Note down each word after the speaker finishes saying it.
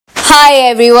Hi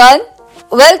everyone,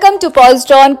 welcome to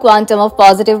Positron Quantum of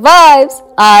Positive Vibes.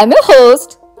 I'm your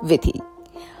host, Vithi.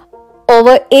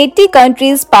 Over 80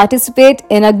 countries participate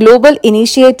in a global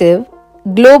initiative,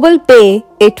 Global Pay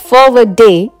It Forward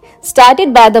Day,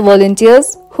 started by the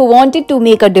volunteers who wanted to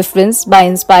make a difference by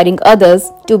inspiring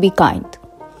others to be kind.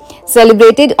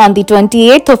 Celebrated on the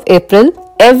 28th of April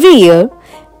every year,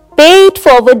 Pay It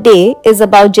Forward Day is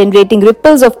about generating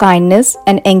ripples of kindness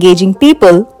and engaging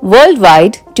people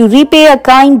worldwide to repay a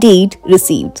kind deed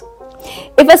received.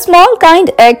 If a small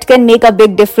kind act can make a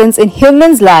big difference in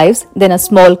humans' lives, then a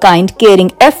small kind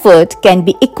caring effort can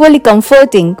be equally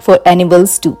comforting for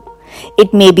animals too.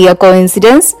 It may be a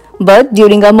coincidence, but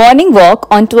during a morning walk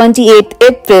on 28th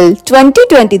April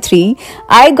 2023,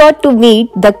 I got to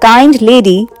meet the kind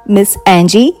lady, Miss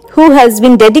Angie, who has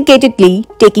been dedicatedly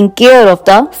taking care of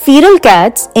the feral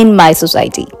cats in my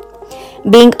society.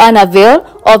 Being unaware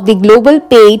of the Global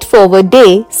Pay It Forward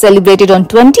Day celebrated on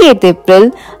 28th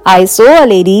April, I saw a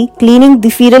lady cleaning the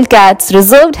feral cat's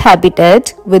reserved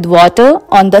habitat with water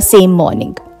on the same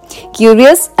morning.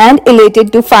 Curious and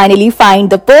elated to finally find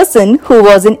the person who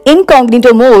was in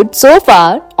incognito mode so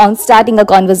far, on starting a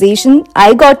conversation,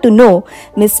 I got to know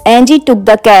Miss Angie took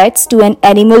the cats to an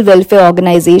animal welfare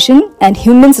organization and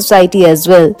human society as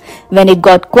well when it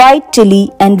got quite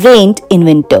chilly and rained in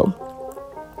winter.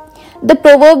 The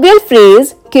proverbial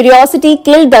phrase, curiosity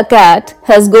killed the cat,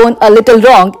 has gone a little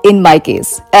wrong in my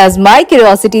case, as my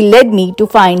curiosity led me to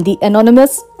find the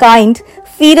anonymous, kind,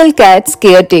 feral cat's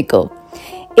caretaker.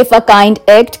 If a kind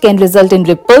act can result in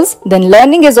ripples, then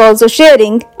learning is also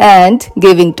sharing and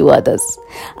giving to others.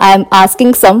 I am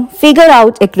asking some figure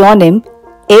out acronym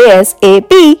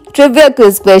ASAP trivia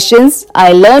quiz questions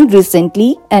I learned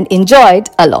recently and enjoyed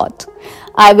a lot.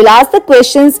 I will ask the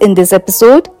questions in this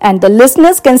episode and the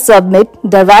listeners can submit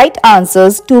the right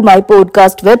answers to my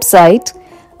podcast website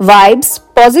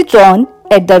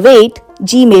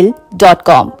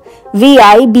vibespositron@gmail.com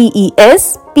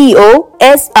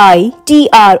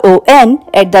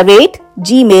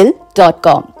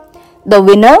vibespositron@gmail.com. The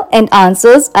winner and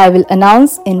answers I will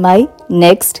announce in my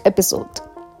next episode.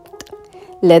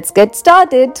 Let's get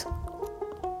started.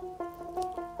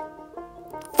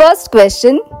 First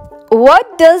question.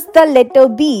 What does the letter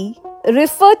B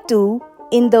refer to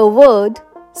in the word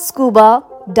scuba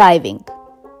diving?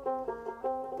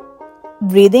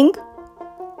 Breathing,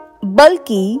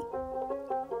 bulky,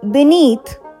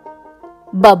 beneath,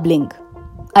 bubbling.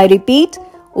 I repeat,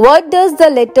 what does the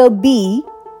letter B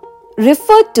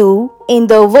refer to in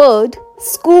the word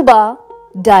scuba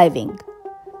diving?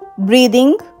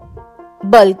 Breathing,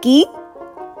 bulky,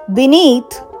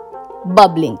 beneath,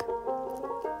 bubbling.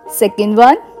 Second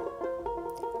one.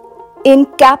 In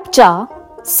CAPTCHA,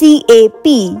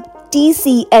 CAPTCHA,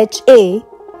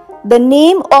 the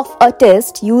name of a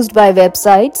test used by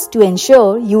websites to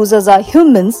ensure users are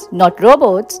humans, not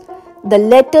robots, the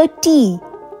letter T,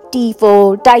 T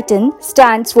for Titan,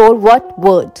 stands for what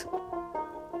word?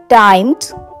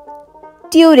 Timed,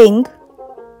 Turing,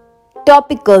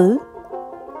 topical,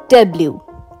 W.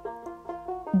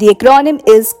 The acronym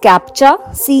is CAPTCHA,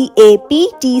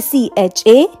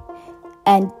 CAPTCHA,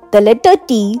 and the letter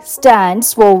T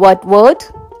stands for what word?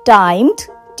 Timed,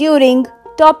 Turing,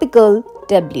 topical,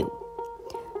 W.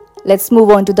 Let's move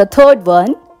on to the third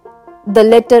one. The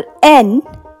letter N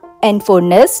for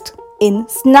nest, in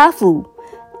snafu,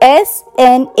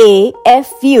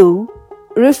 SNAFU,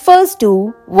 refers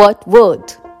to what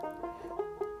word?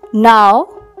 Now,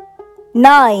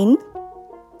 nine,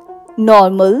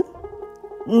 normal,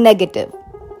 negative.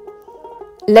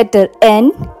 Letter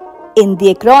N in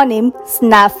the acronym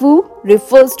snafu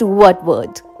refers to what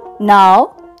word?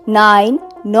 Now, nine,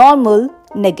 normal,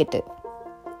 negative.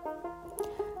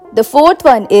 The fourth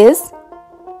one is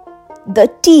the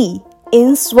T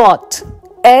in SWAT,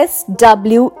 SWAT,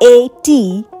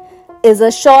 is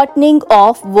a shortening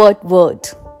of what word?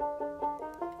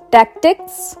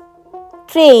 Tactics,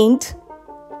 trained,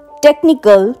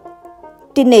 technical,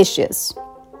 tenacious.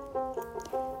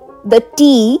 The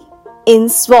T in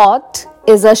SWAT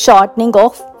is a shortening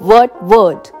of what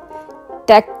word?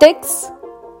 Tactics,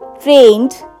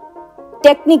 trained,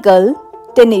 technical,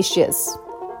 tenacious.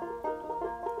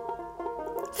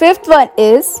 Fifth one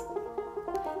is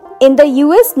in the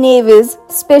US Navy's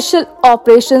Special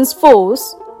Operations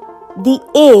Force, the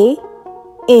A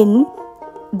in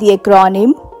the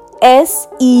acronym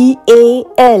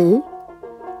SEAL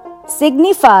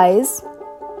signifies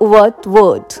what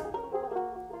word?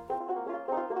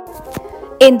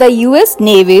 In the US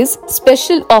Navy's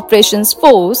Special Operations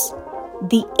Force,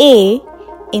 the A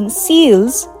in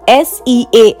SEALs,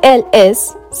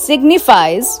 SEALS,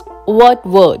 signifies what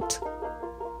word?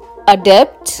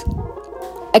 adept,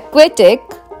 aquatic,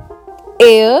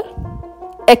 air,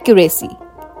 accuracy.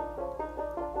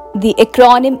 The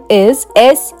acronym is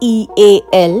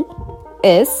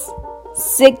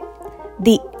SEAL.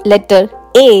 The letter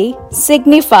A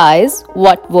signifies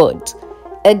what word?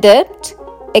 Adept,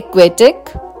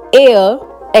 aquatic, air,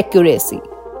 accuracy.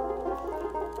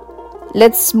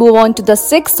 Let's move on to the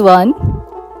sixth one.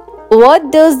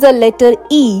 What does the letter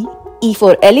E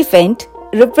for elephant,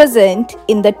 represent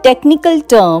in the technical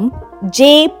term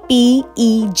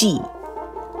JPEG?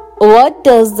 What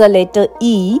does the letter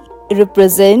E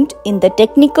represent in the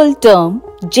technical term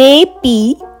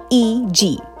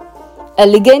JPEG?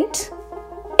 Elegant,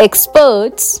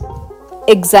 experts,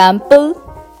 example,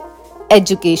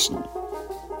 education.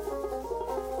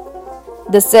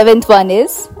 The seventh one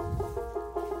is,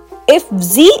 if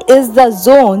Z is the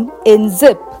zone in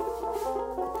zip,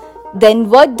 then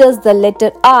what does the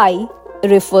letter I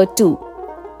refer to?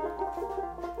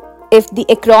 If the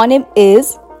acronym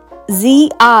is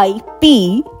ZIP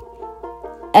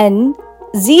and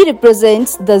Z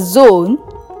represents the zone,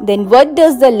 then what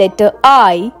does the letter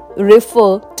I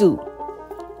refer to?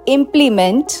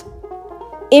 Implement,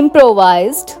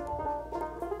 improvised,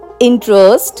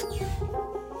 interest,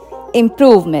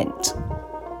 improvement.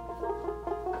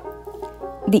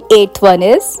 The eighth one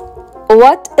is,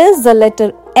 what is the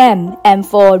letter M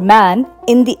for man,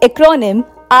 in the acronym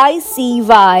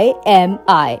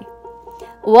ICYMI?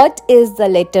 What is the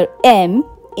letter M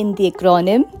in the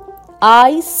acronym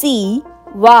ICYMI?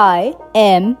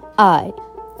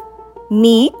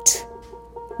 Meet,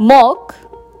 mock,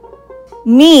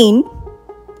 mean,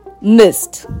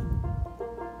 missed.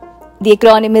 The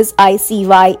acronym is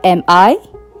ICYMI.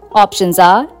 Options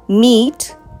are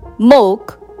meet,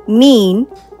 mock, mean,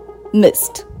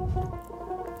 missed.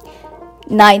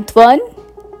 Ninth one,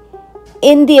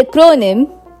 in the acronym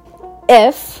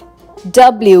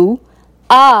FWIW,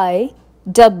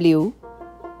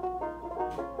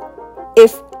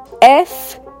 if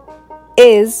F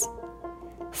is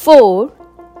 4,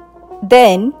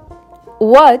 then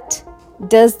what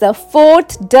does the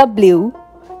fourth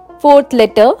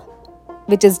letter,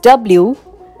 which is W,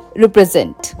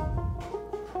 represent?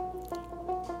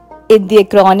 In the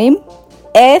acronym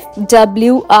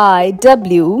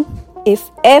FWIW,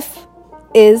 if F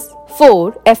is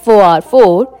 4, FOR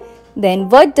 4, then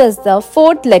what does the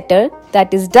fourth letter,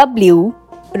 that is W,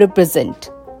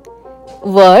 represent?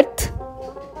 Worth,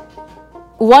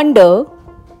 wonder,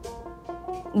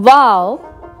 wow,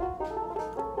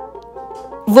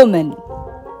 woman.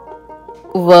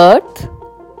 Worth,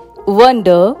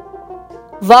 wonder,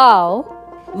 wow,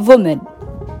 woman.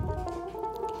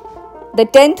 The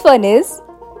 10th one is,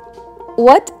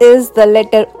 what is the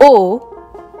letter O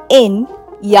in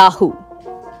Yahoo?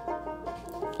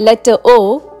 Letter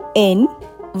O in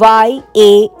YAHOO,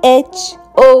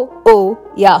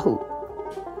 Yahoo.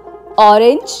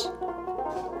 Orange,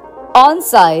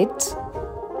 on-site,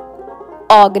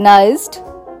 organized,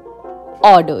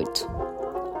 ordered.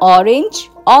 Orange,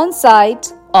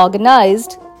 on-site,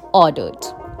 organized, ordered.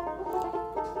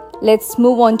 Let's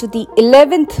move on to the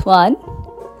 11th one.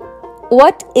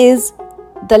 What is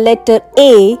the letter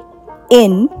A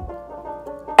in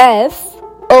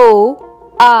FOIA?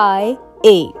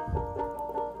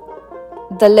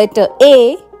 The letter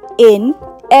A in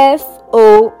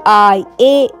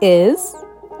FOIA is,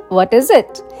 what is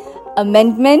it?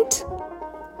 Amendment,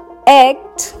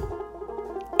 act,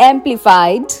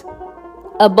 amplified,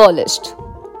 abolished.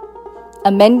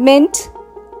 Amendment,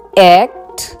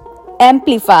 act,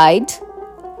 amplified,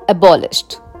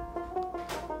 abolished.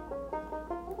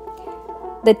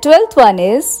 The 12th one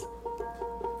is,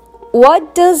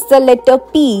 what does the letter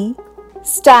P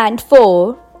stand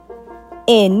for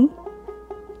in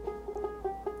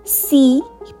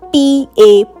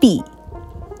CPAP?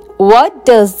 What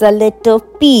does the letter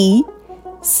P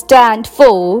stand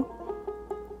for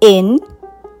in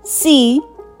CPAP?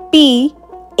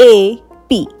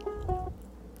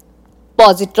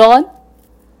 Positron,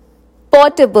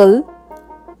 portable,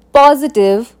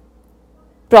 positive,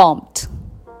 prompt.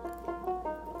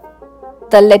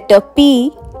 The letter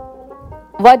P,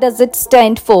 what does it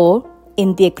stand for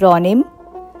in the acronym?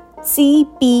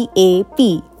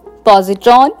 CPAP.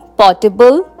 Positron,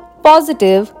 portable,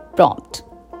 positive, prompt.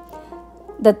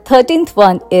 The 13th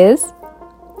one is,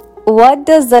 what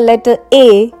does the letter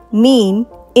A mean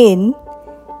in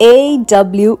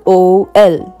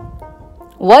AWOL?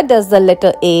 What does the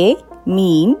letter A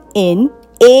mean in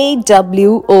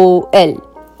AWOL?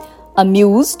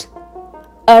 Amused,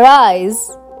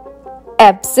 arise,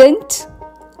 absent,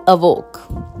 awoke.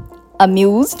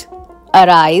 Amused,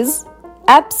 arise,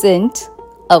 absent,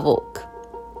 awoke.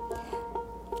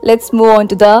 Let's move on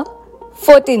to the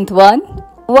 14th one.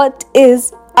 What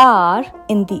is R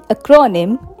in the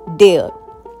acronym DARE?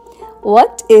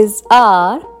 What is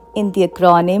R in the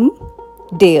acronym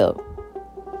DARE?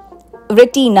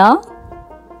 Retina,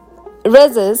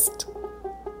 resist,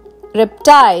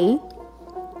 reptile,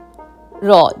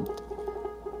 rod.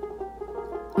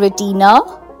 Retina,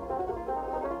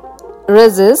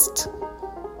 resist,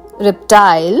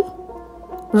 reptile,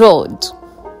 rod.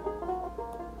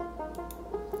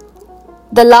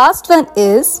 The last one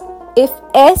is, if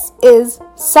S is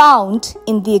sound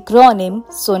in the acronym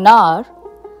sonar,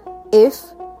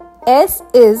 if S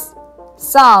is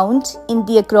sound in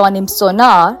the acronym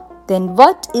sonar, then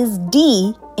what is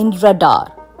D in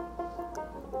radar?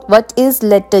 What is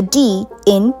letter D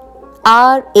in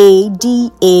RADAR?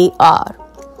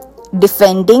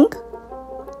 Defending,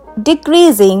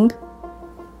 decreasing,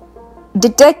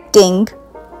 detecting,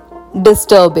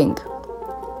 disturbing.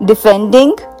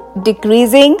 Defending,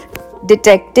 decreasing,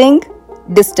 detecting,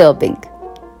 disturbing.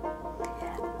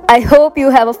 I hope you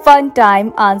have a fun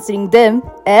time answering them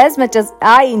as much as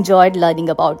I enjoyed learning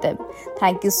about them.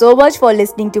 Thank you so much for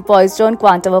listening to Poised on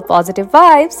Quantum of Positive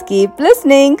Vibes. Keep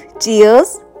listening.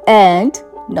 Cheers and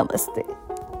namaste.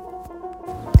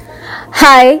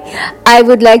 Hi, I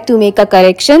would like to make a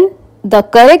correction. The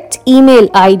correct email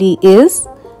ID is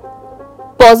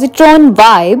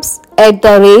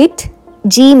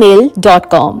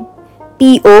positronvibes@gmail.com.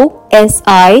 POSITRONVIBES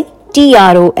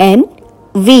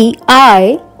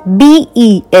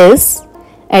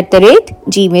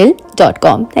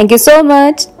 @gmail.com. Thank you so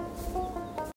much.